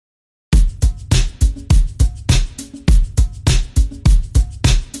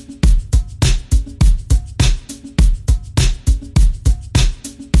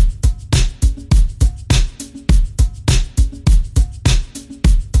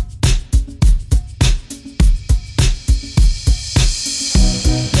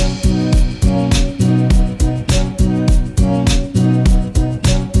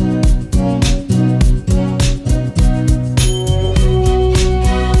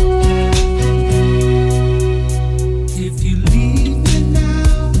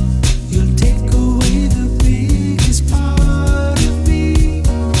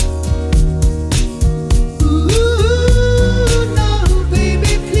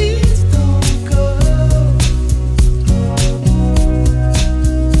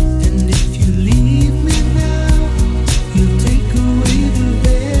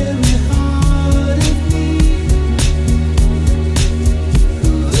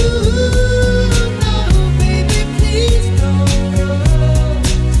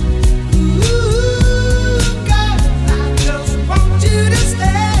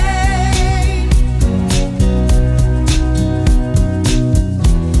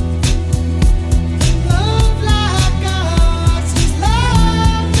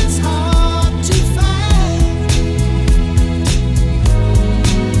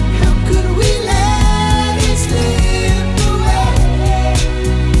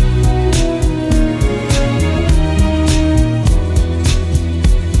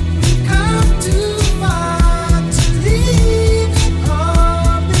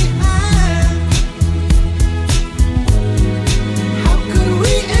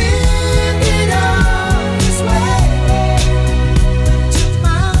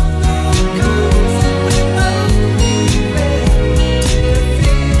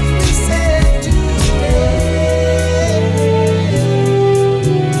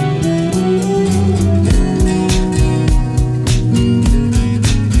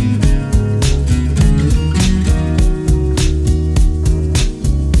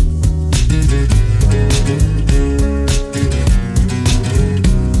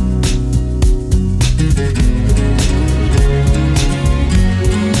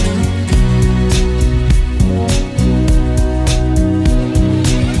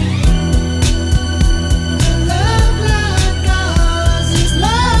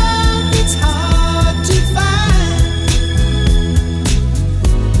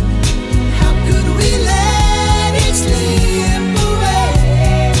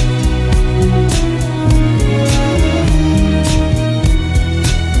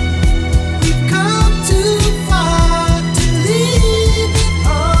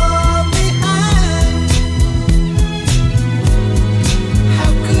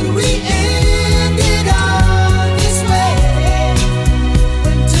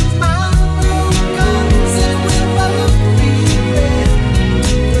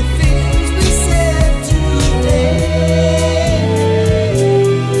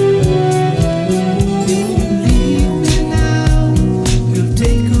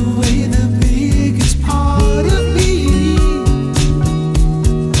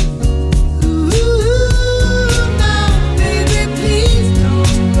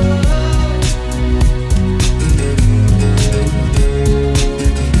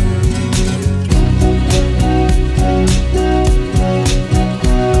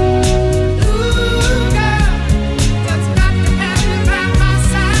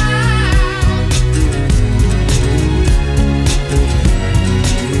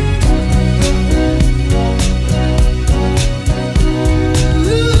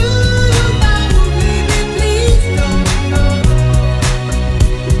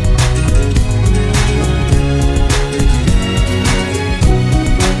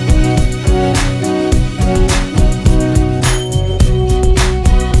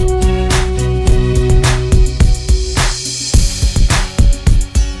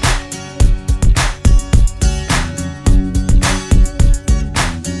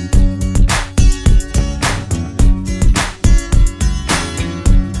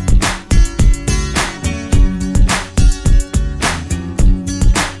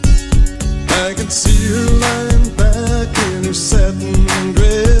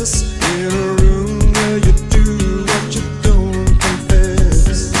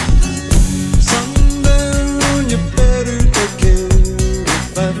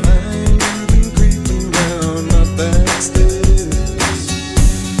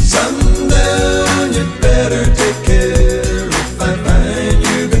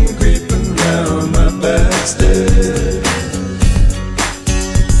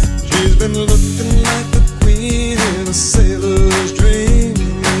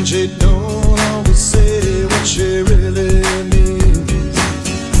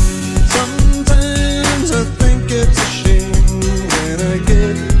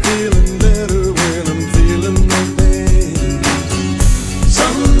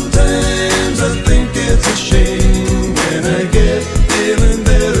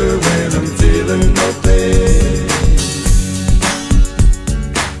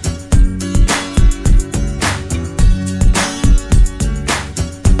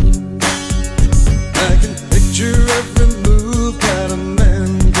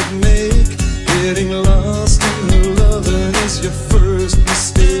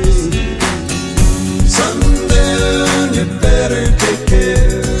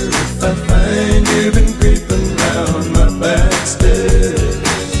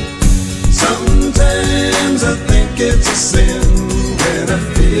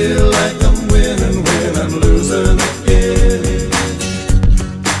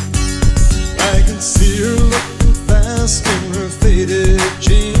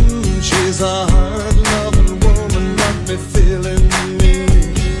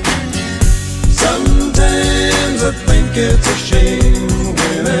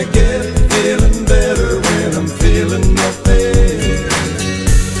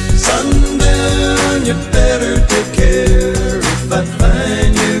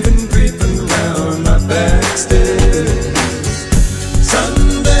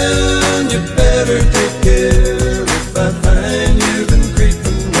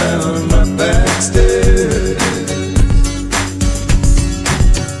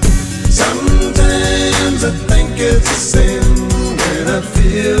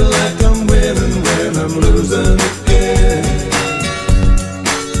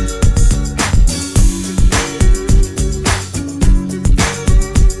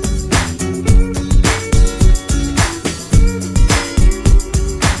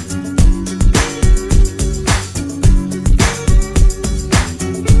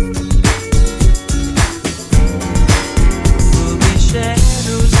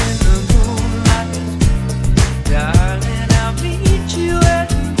Darling, I'll meet you at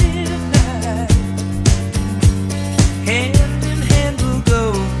the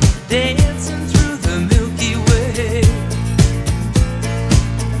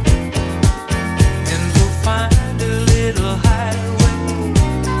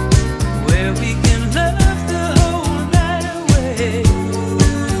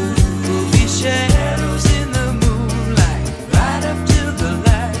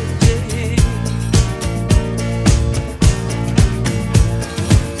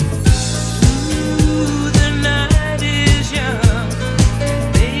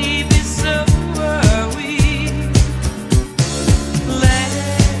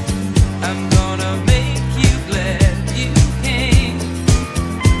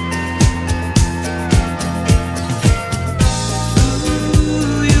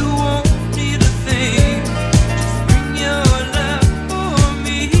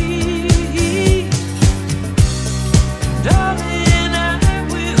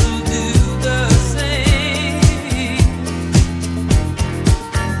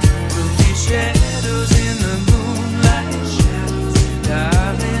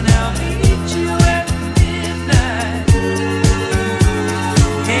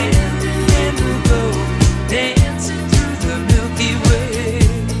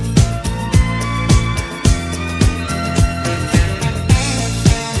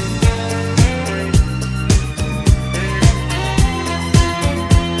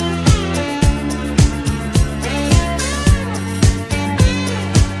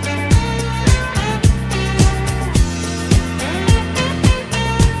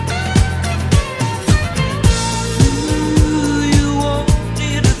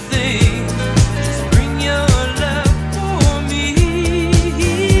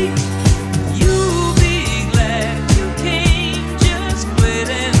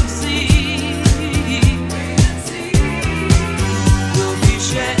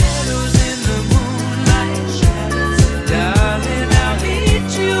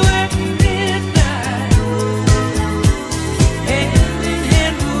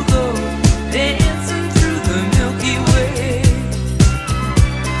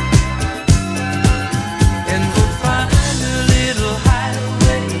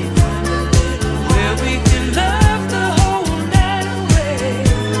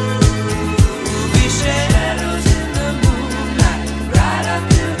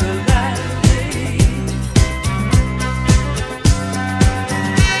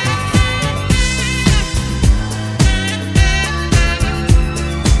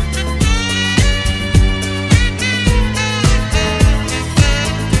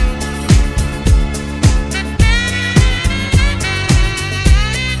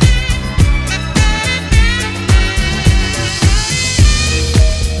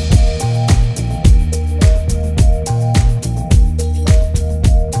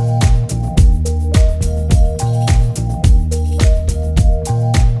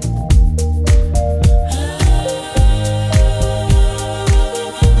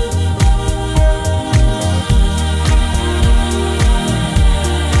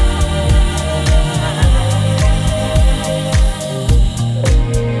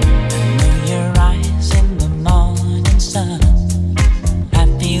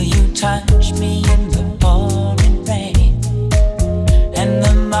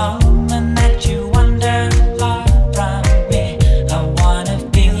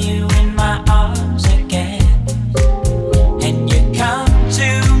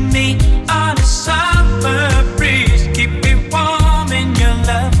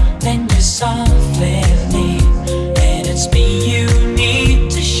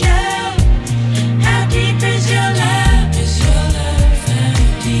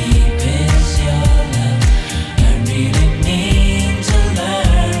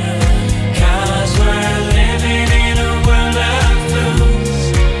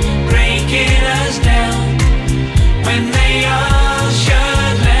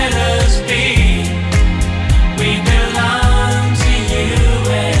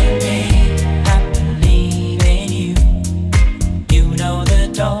You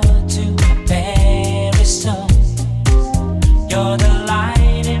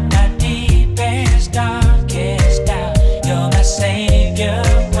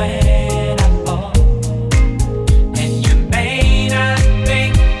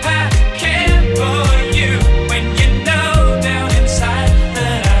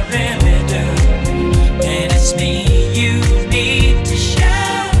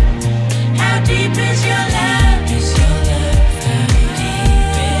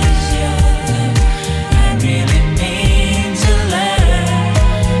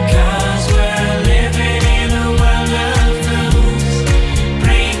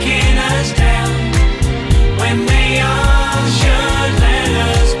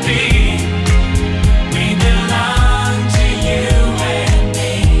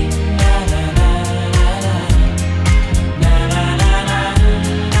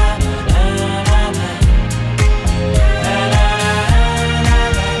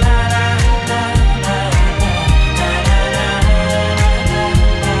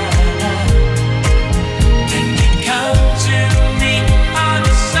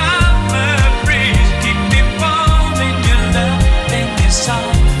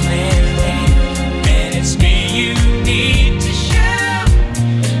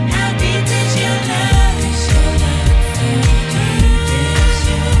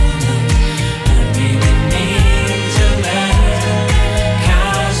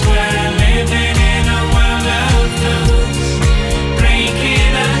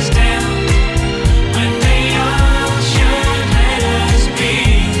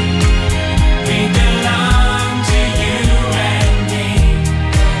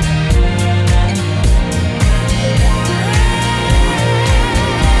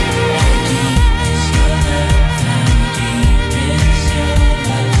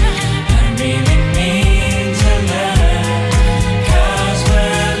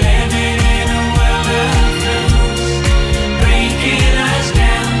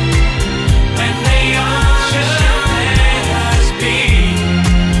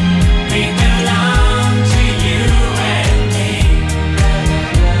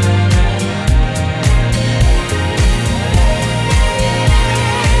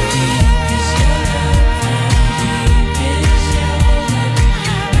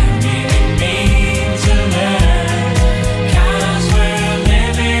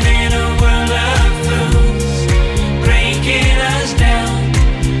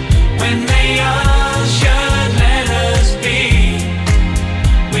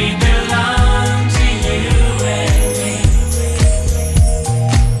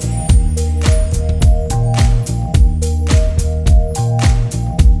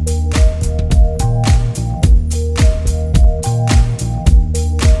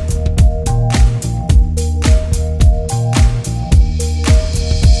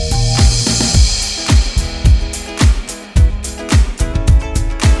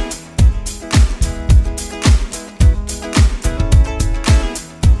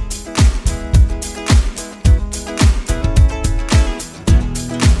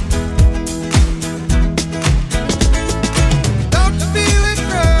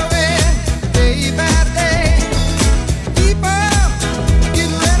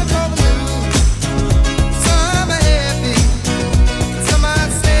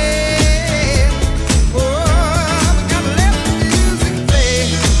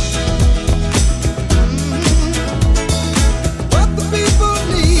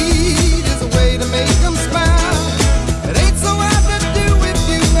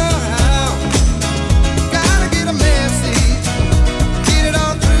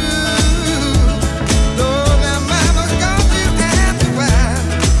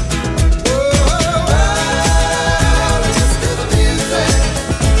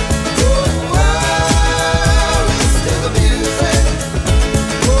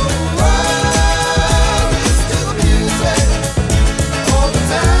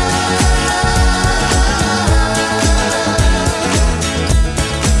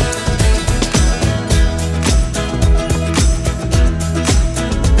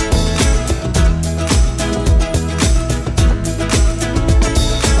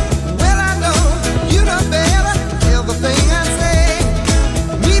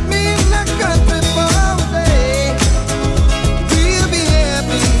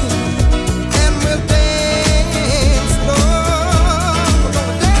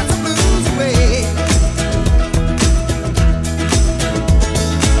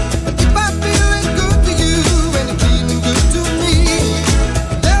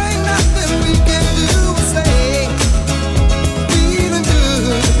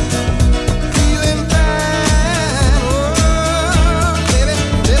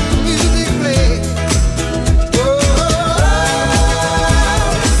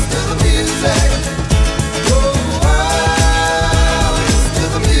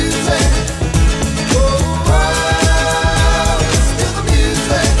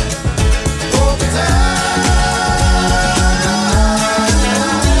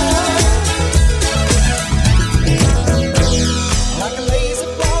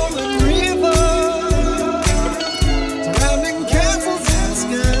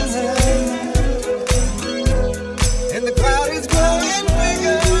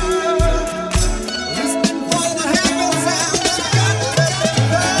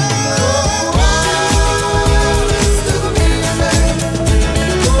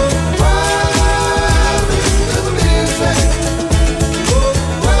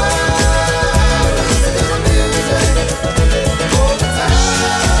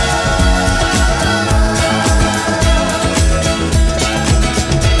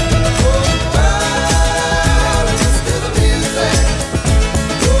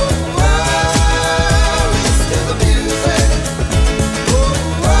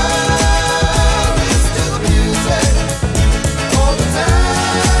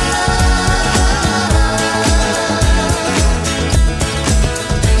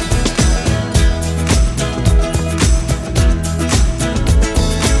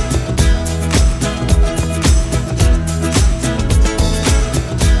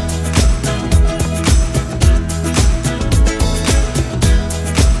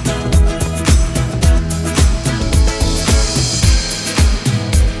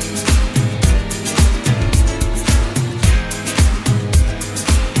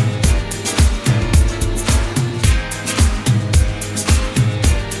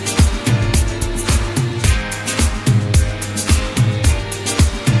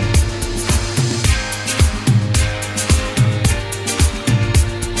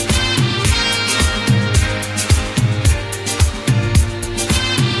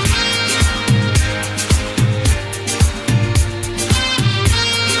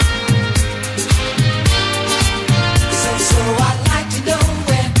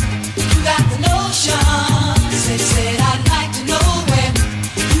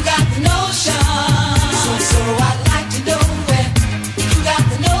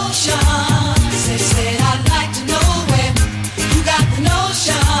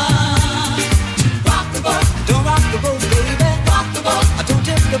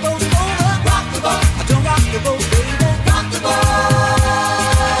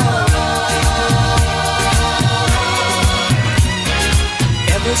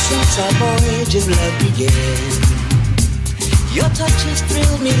since our voyage of love began. Your touch has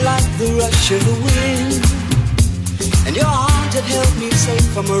thrilled me like the rush of the wind, and your arms have held me safe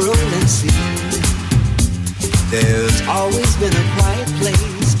from a rolling sea. There's always been a quiet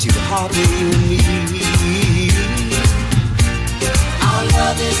place to harbor you and me. Our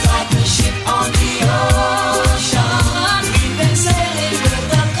love is like a ship on the ocean. We've been sailing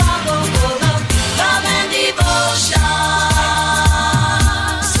with a cargo full of love and devotion.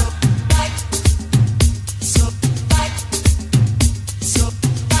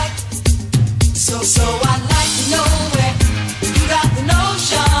 So I'd like to know where you got the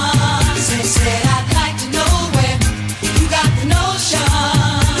notion. Said I'd like to know where you got the notion.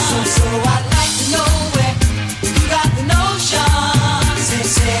 So I'd like to know where you got the notion.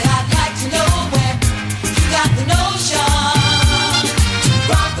 Said I'd like to know where you got the notion.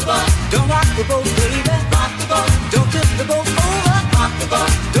 Rock the boat, Don't rock the boat, baby. rock the boat, Don't tip the boat over. rock the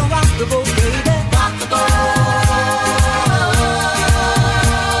boat, Don't rock the boat, baby. rock the boat.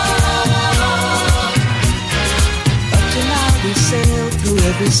 Up to now we sailed through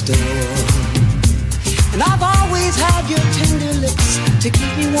every storm, and I've always had your tender lips to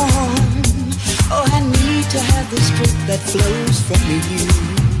keep me warm. Oh, I need to have the strength that flows from you.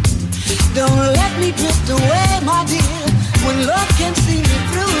 Don't let me drift away, my dear, when love can see me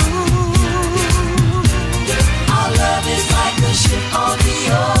through. Our love is like a ship on the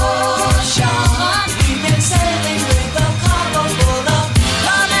ocean. We've been sailing with a cargo full of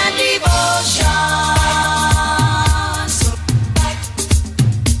love and devotion. So like,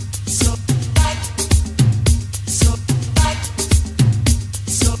 so like, so like,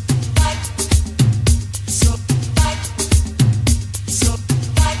 so like, so like, so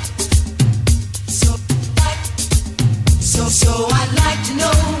like, so like, so I'd like to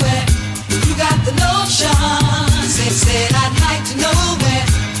know where you got the notion. Said I'd like to know where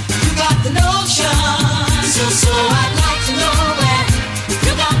you got the notion. So I'd like to know where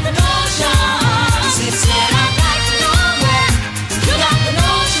you got the notion. Said I'd like to know where you got the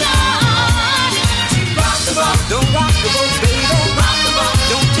notion. Rock the boat, Don't rock the boat, baby. rock the boat,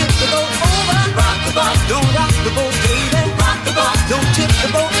 Don't tip the boat over. rock the boat, Don't rock the boat, baby. rock the boat, Don't tip the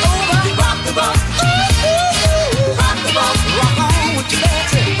boat over. rock the boat, rock the boat, Rock on with your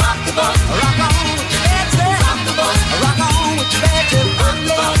dancing. rock the boat, Rock on with your dancing.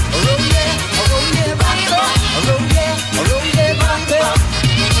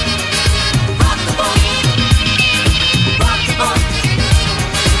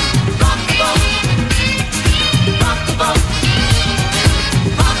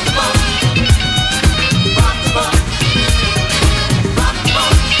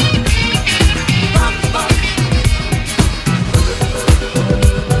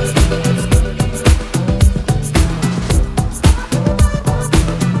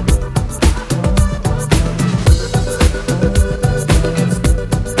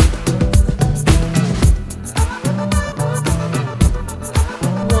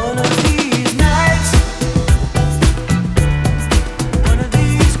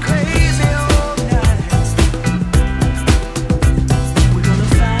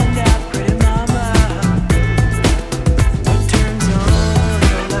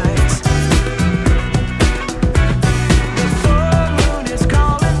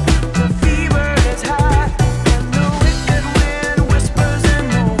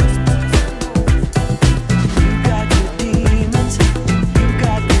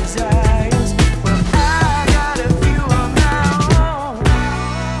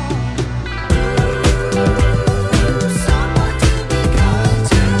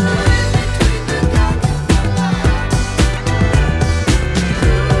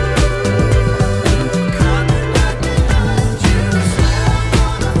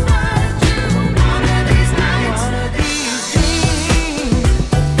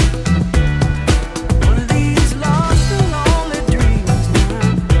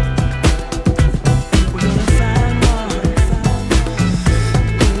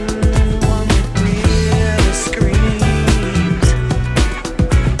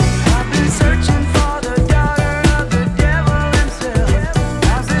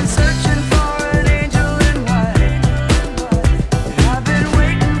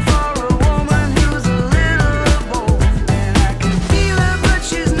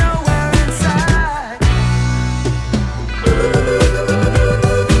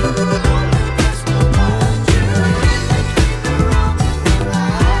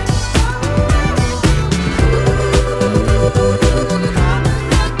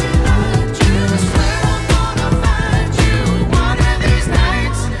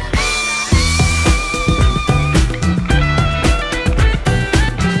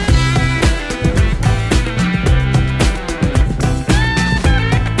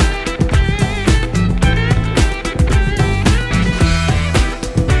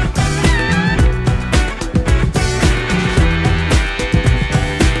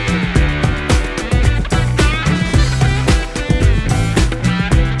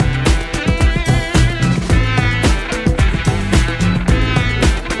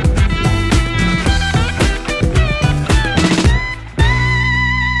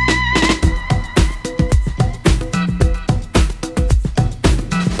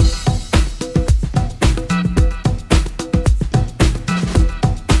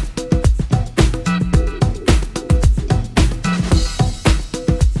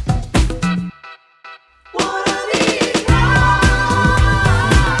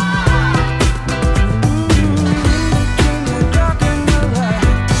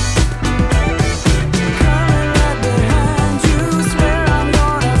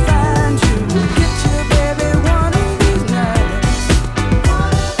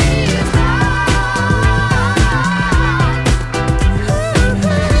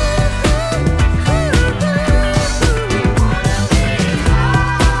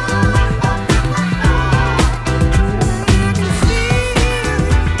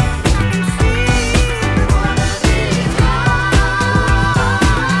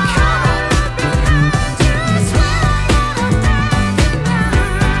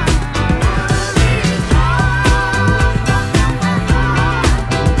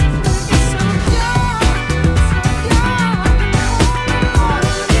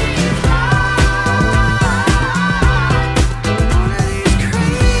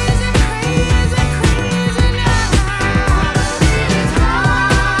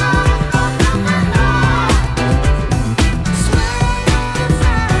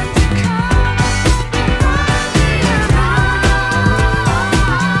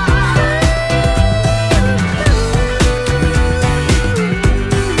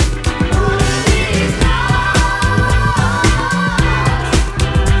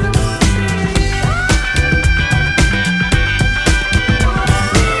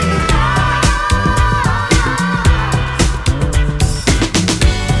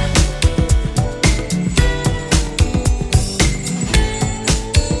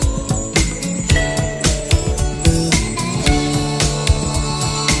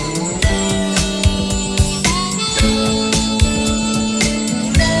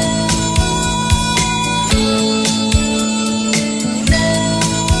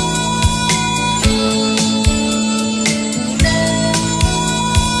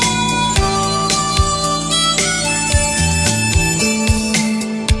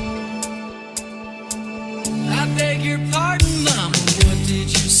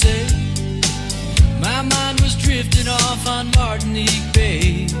 Martinique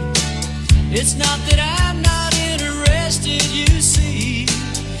Bay. It's not that I'm not interested, you see.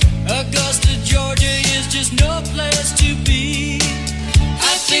 Augusta, Georgia is just no place to be.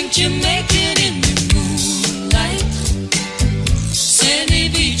 I think Jamaican in the moonlight, sandy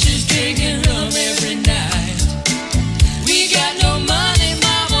beaches drinking rum every night. We got no money,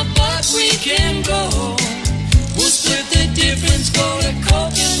 mama, but we can go. We'll split the difference, go to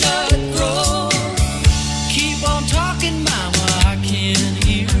Coconut Grove. Keep on talking, mama, I can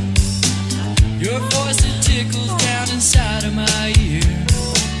hear your voice that tickles down inside of my ear.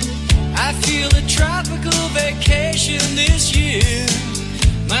 I feel a tropical vacation this year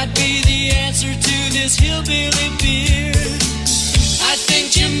might be the answer to this hillbilly beer. I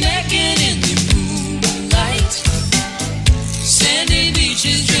think Jamaican in the moonlight, sandy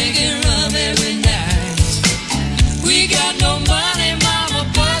beaches drinking rum every night. We got no money,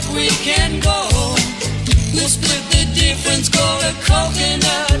 mama, but we can go. We'll split the difference, go to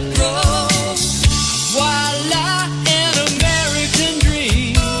Coconut Grove. Voila, an American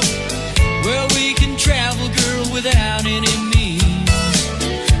dream, where we can travel, girl, without any means.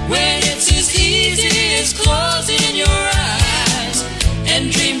 When it's as easy as closing your eyes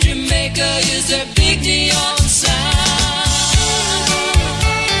and dream Jamaica is that big neon sign.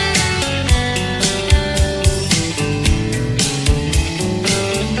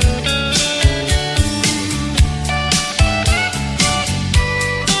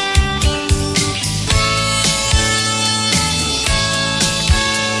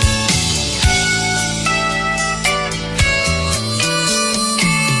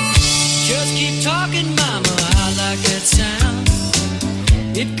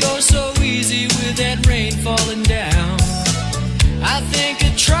 It goes so easy with that rain falling down. I think a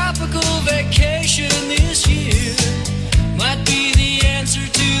tropical vacation this year might be the answer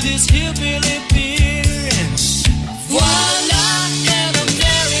to this hillbilly beer. And voila, an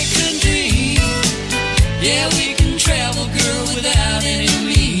American dream. Yeah, we can travel, girl, without any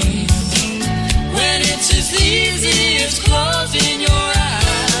means. When it's as easy as closing your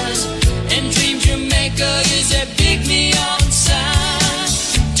eyes and dream Jamaica is that big neon sign.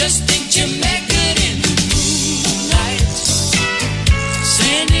 Just think Jamaica in the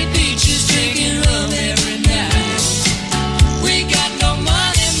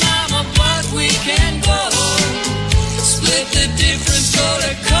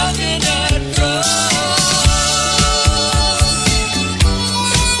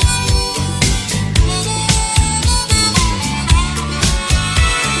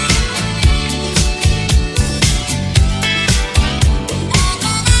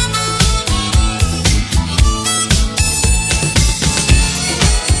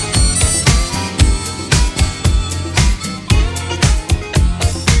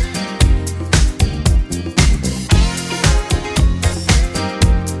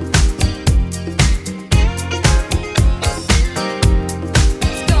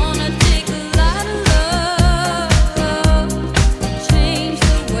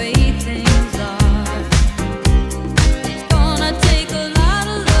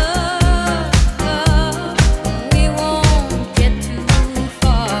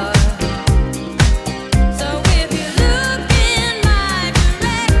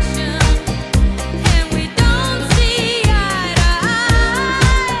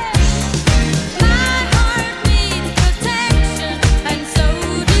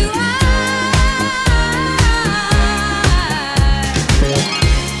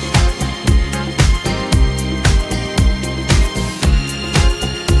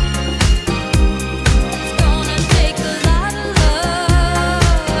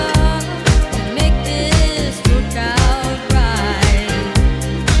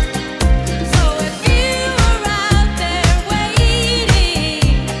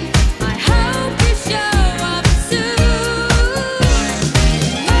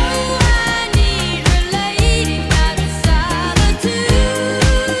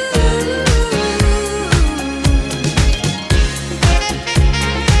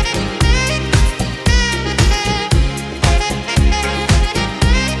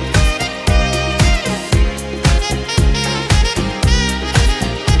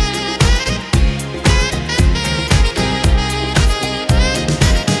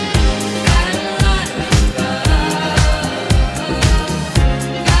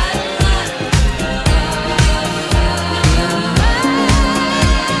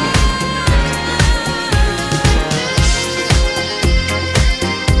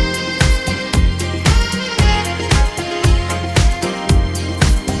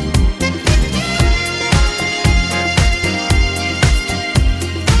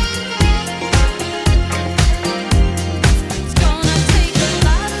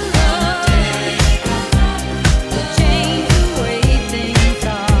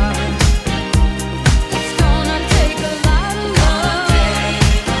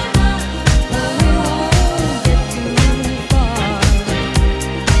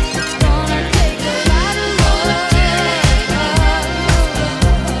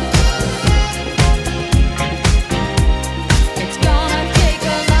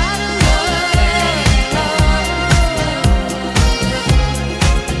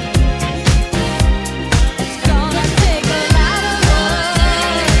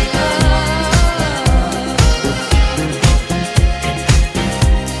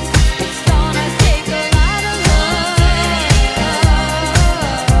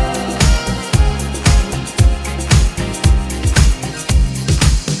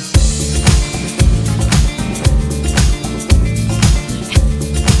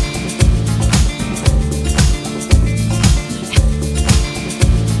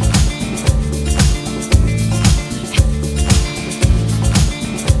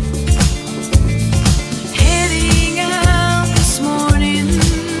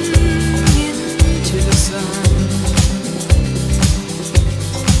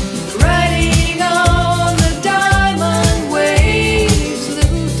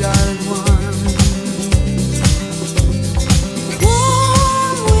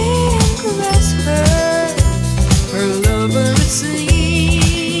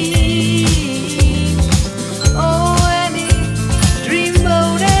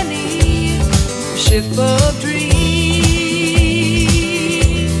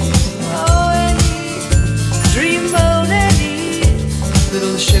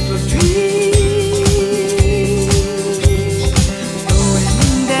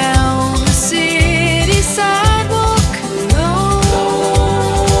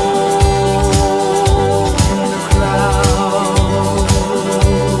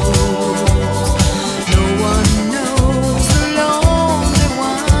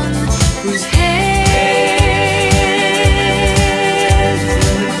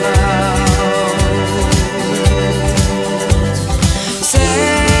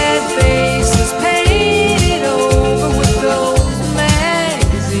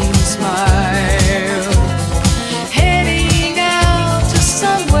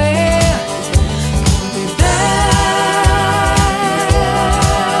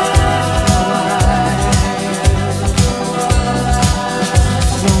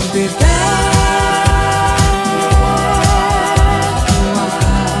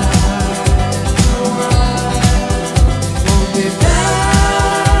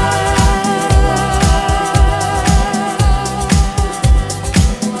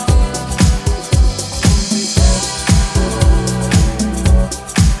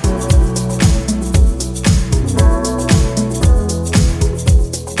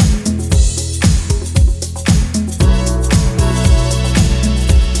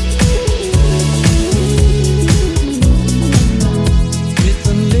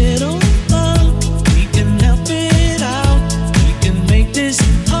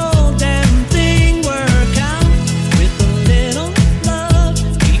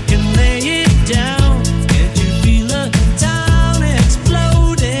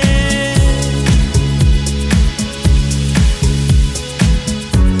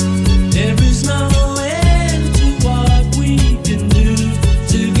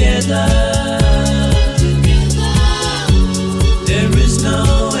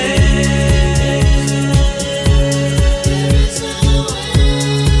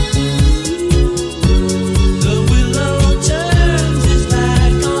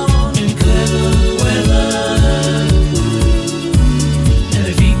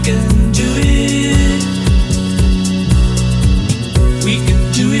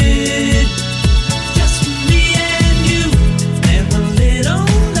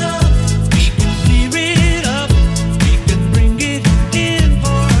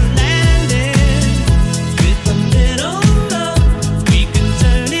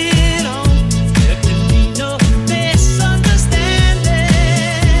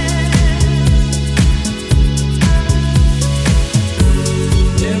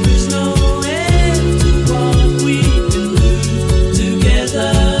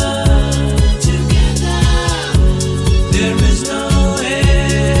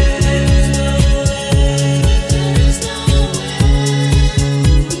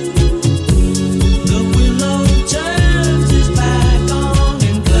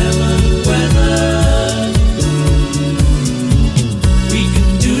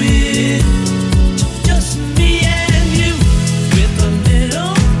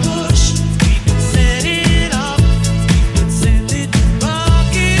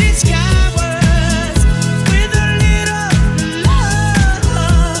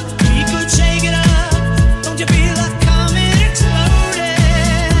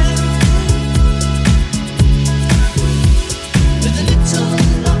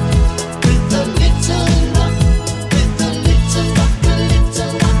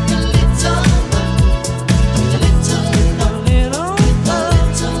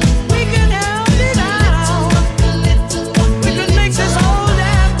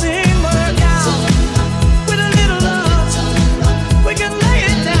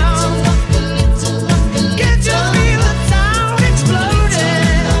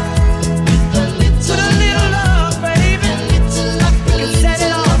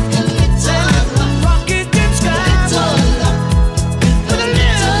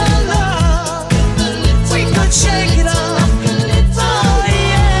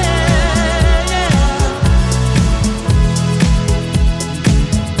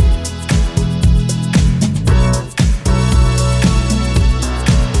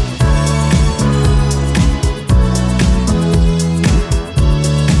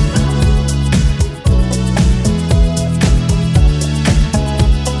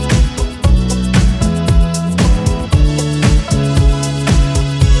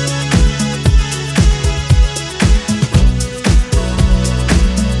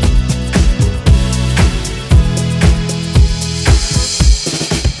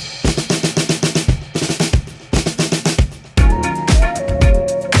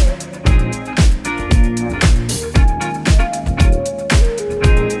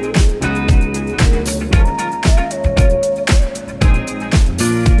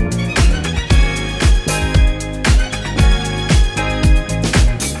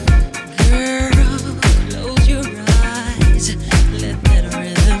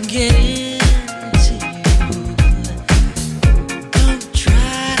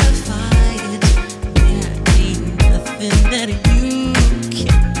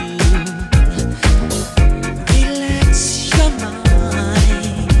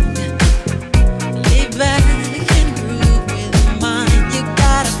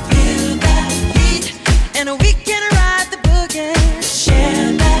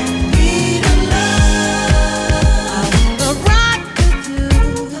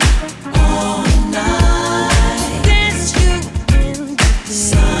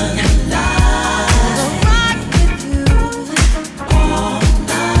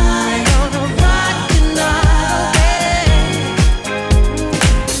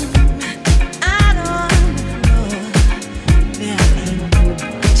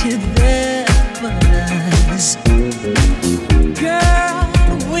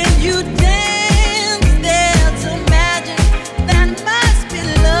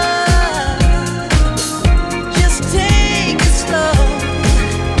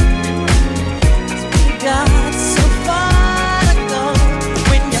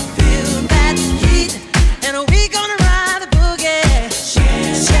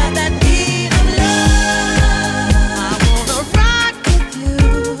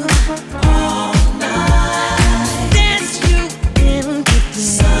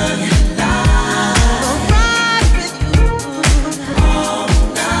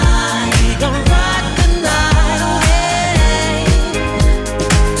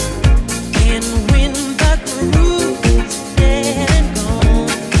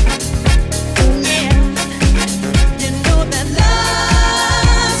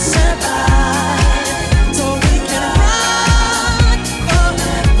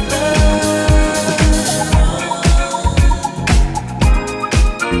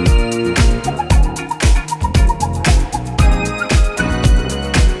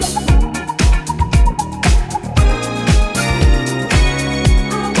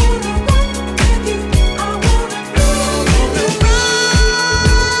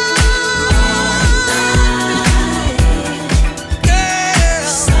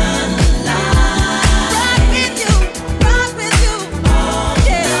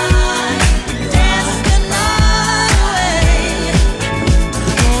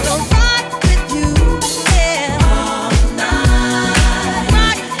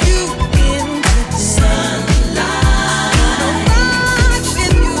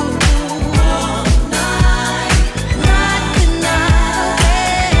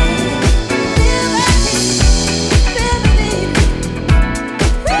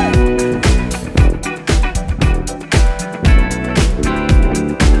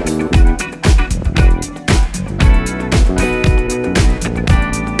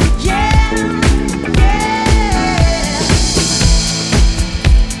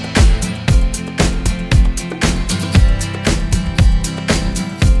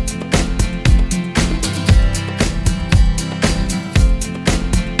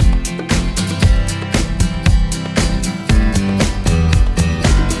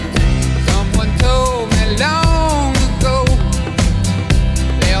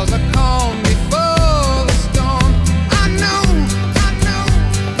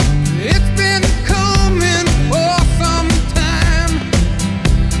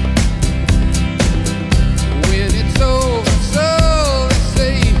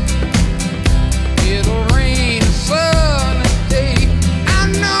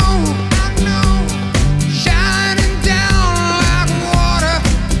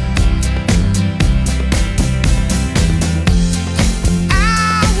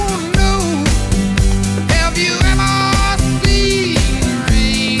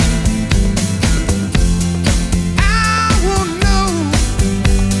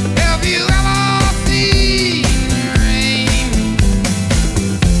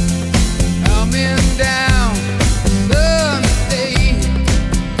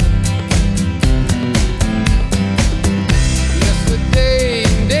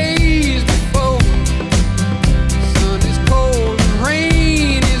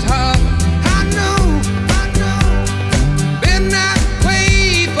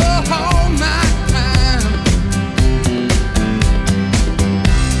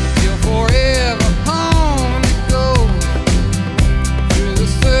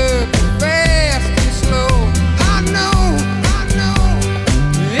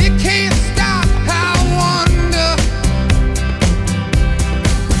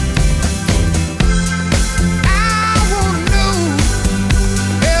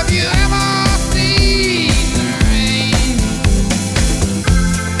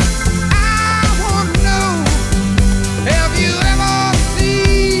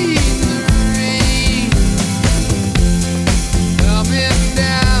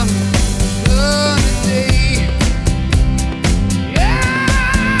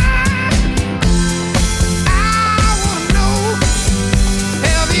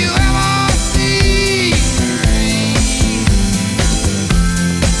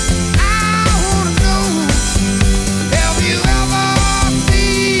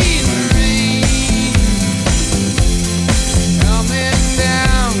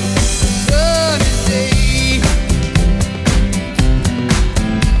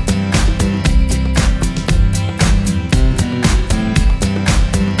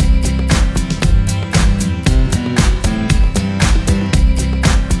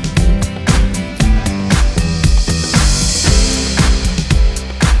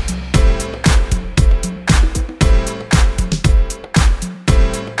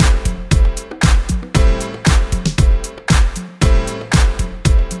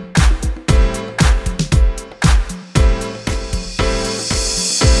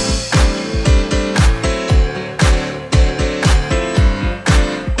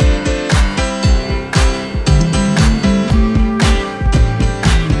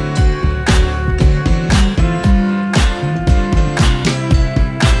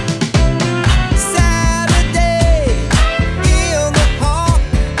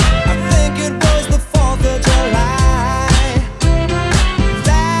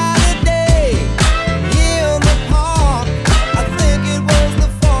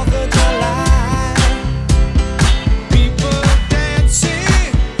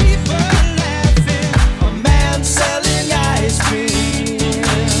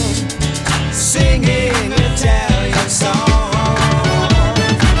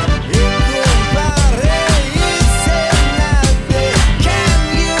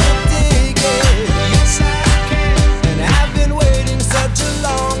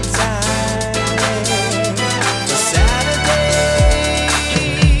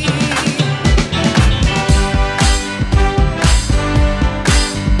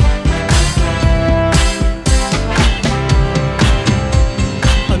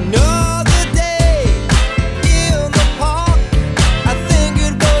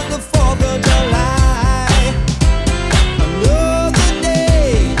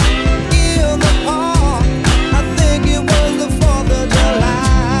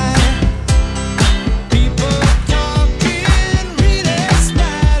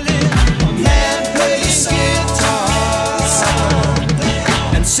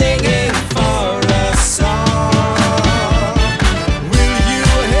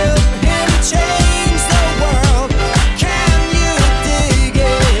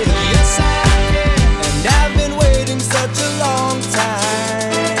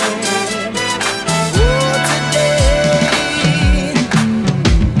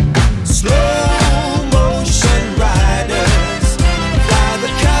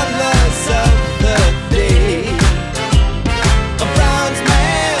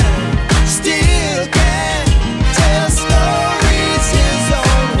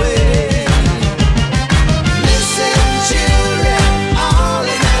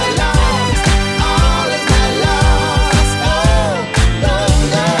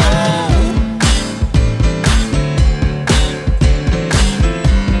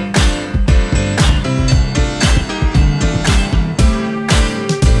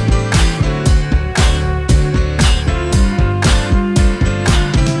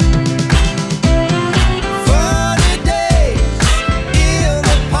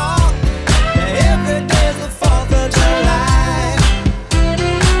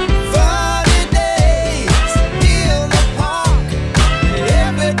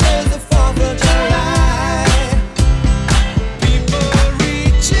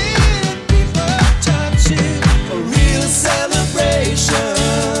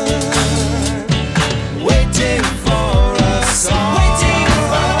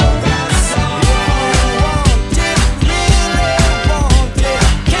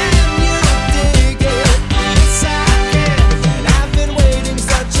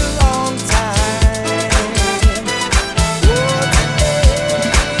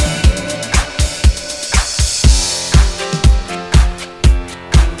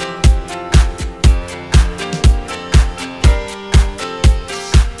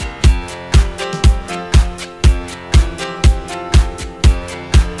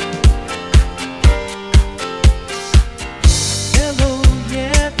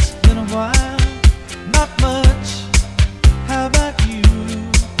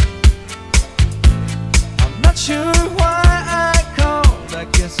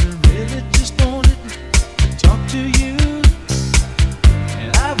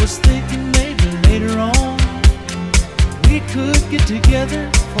could get together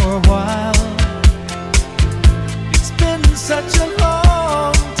for a while. It's been such a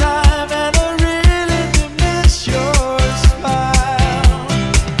long time, and I really do miss your smile.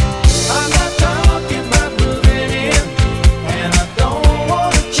 I'm not talking about moving in, and I don't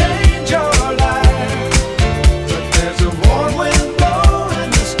want to change your life, but there's a warm wind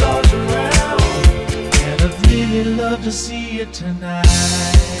blowing the stars around, and I'd really love to see you tonight.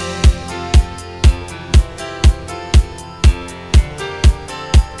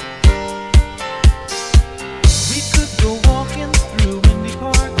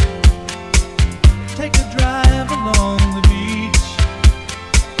 Take a drive along the beach,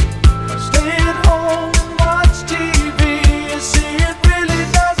 or stay at home and watch TV. You see, it really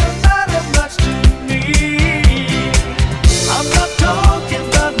doesn't matter much to me. I'm not talking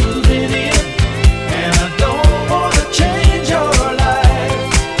about moving in, and I don't want to change your life,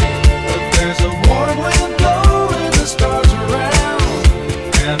 but there's a warm wind blowing the stars around,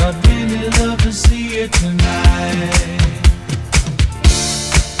 and I'd really love to see you tonight.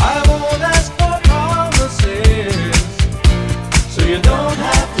 I won't ask for promises, so you don't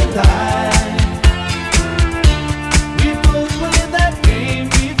have to lie. We both played that game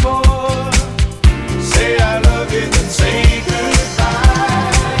before. Say I love you, then say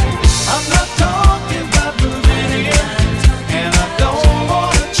goodbye. I'm not talking about moving in, and I don't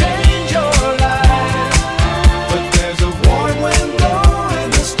want to change your life, but there's a warm wind blowing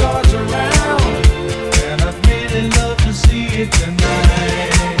the stars around, and I'd really love to see you tonight.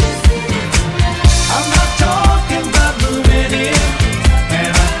 I'm not talking about moving in,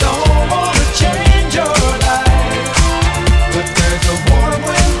 and I don't want to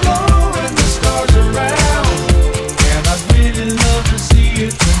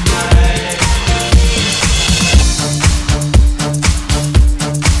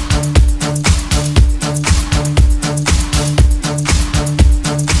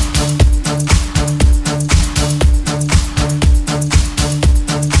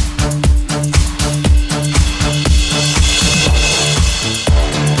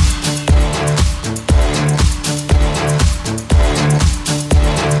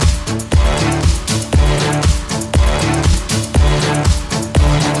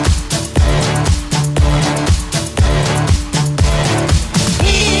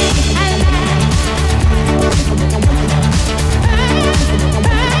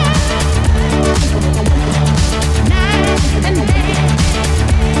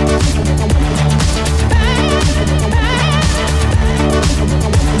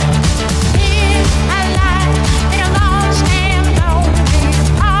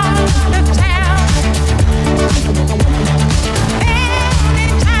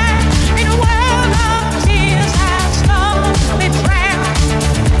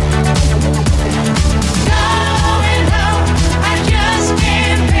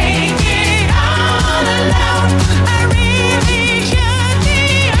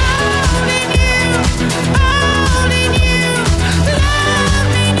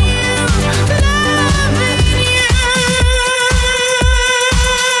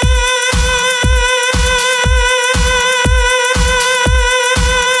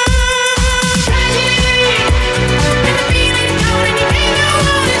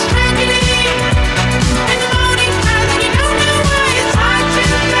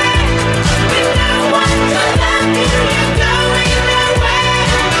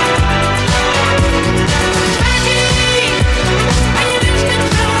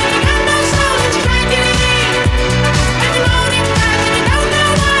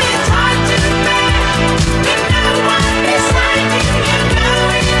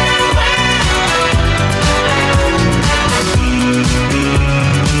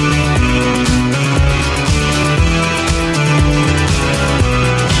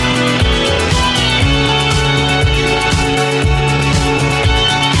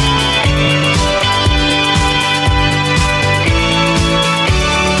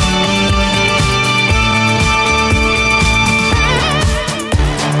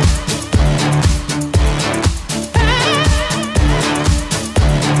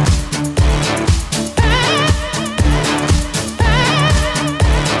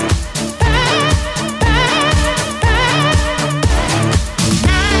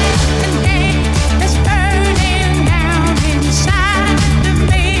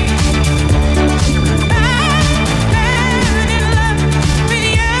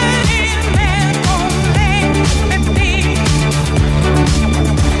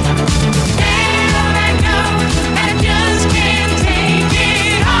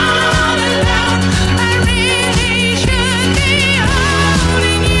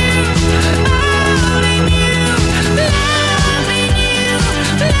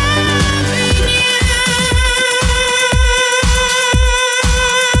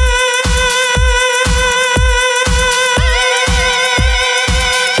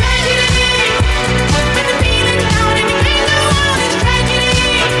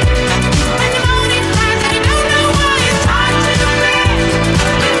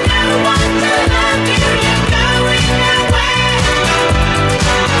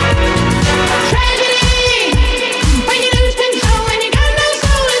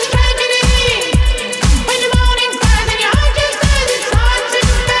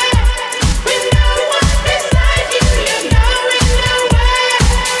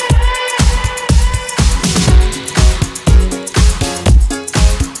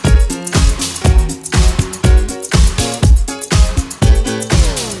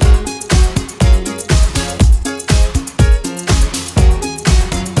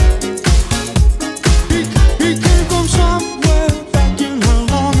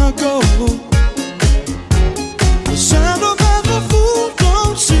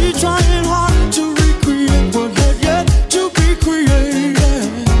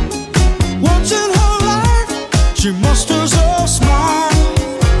She musters a smile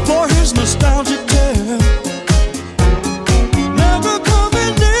for his nostalgic tale. Never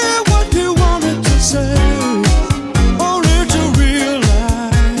coming near what he wanted to say, only to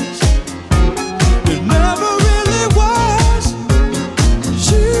realize it never really was.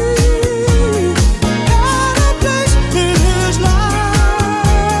 She had a place in his life.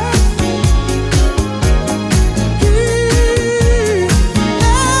 He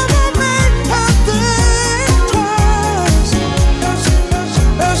never made her think twice.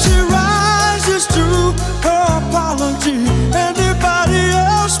 As she rises to her apology, anybody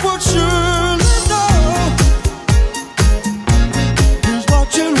else would surely know. He's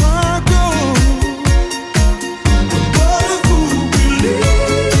watching her go. But a fool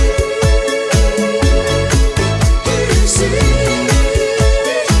believes he sees.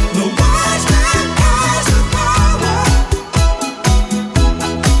 The wise man has the power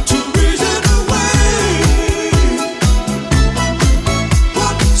to reason away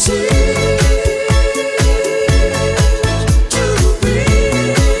what seems to be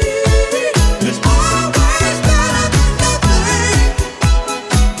is always better than nothing,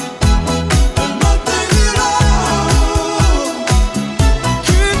 and nothing at all.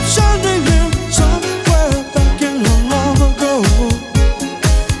 Keep sending him somewhere back in a long ago,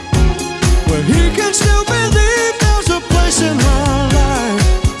 where he can still believe there's a place in her life.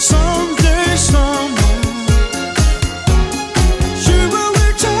 Someday, somewhere, she will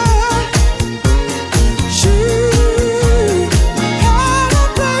return. She had a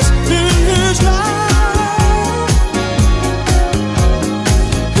place in his life.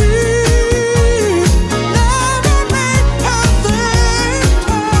 He never made her think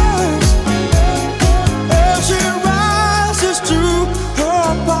twice. As she rises to her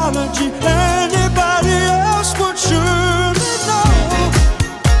apology, anybody else would surely know.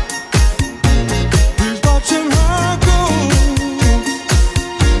 He's watching her go.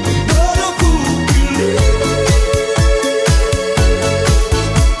 But a fool believes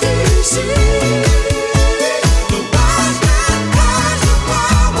he sees. The wise man has the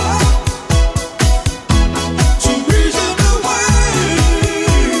power to reason away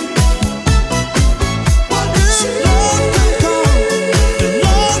what love can come and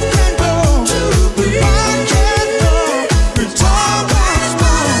love can go. The mind can't know it's always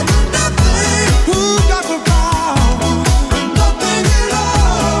better than nothing. Who got the power and nothing at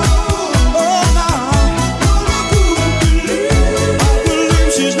all? Oh, now, but a fool believes. I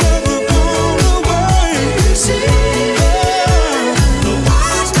believe she's never gone away. The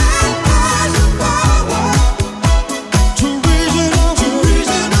wise man has the power to reason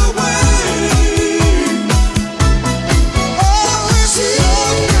away. Oh, it's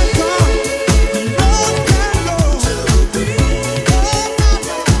love can come and love can go.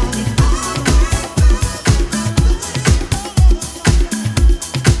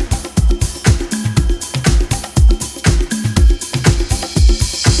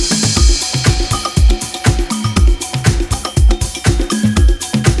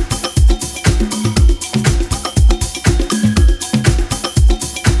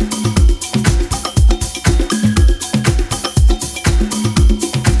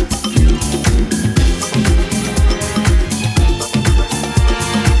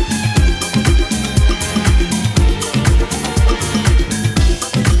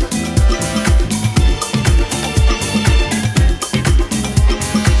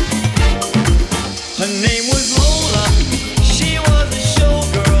 Her name was Lola. She was a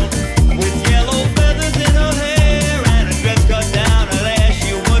showgirl with yellow feathers in her hair and a dress cut down her there.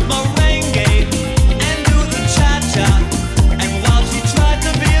 She would merengue and do the cha-cha. And while she tried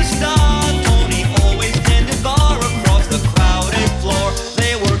to be a star, Tony always tended bar across the crowded floor.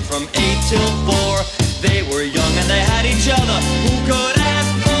 They worked from 8 till 4. They were young and they had each other. Who could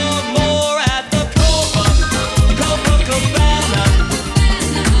ask for more at the Copacabana?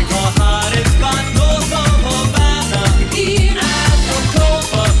 The hottest spot north of Havana. At the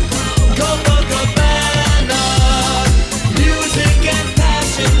Copacabana, music and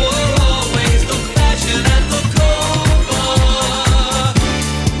passion were always the fashion at the Copa.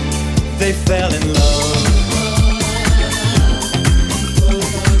 They fell in love.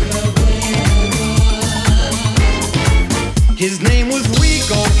 His name was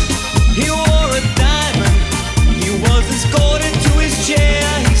Rico. He wore a diamond. He was escorted to his chair.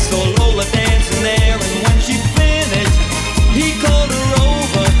 He saw Lola dancing there, and when she finished, he called her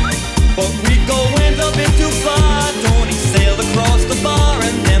over. But Rico went a bit too far. Tony sailed across the bar,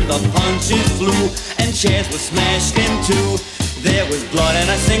 and then the punches flew, and chairs were smashed in two. There was blood and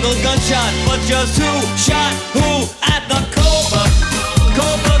a single gunshot, but just who shot who?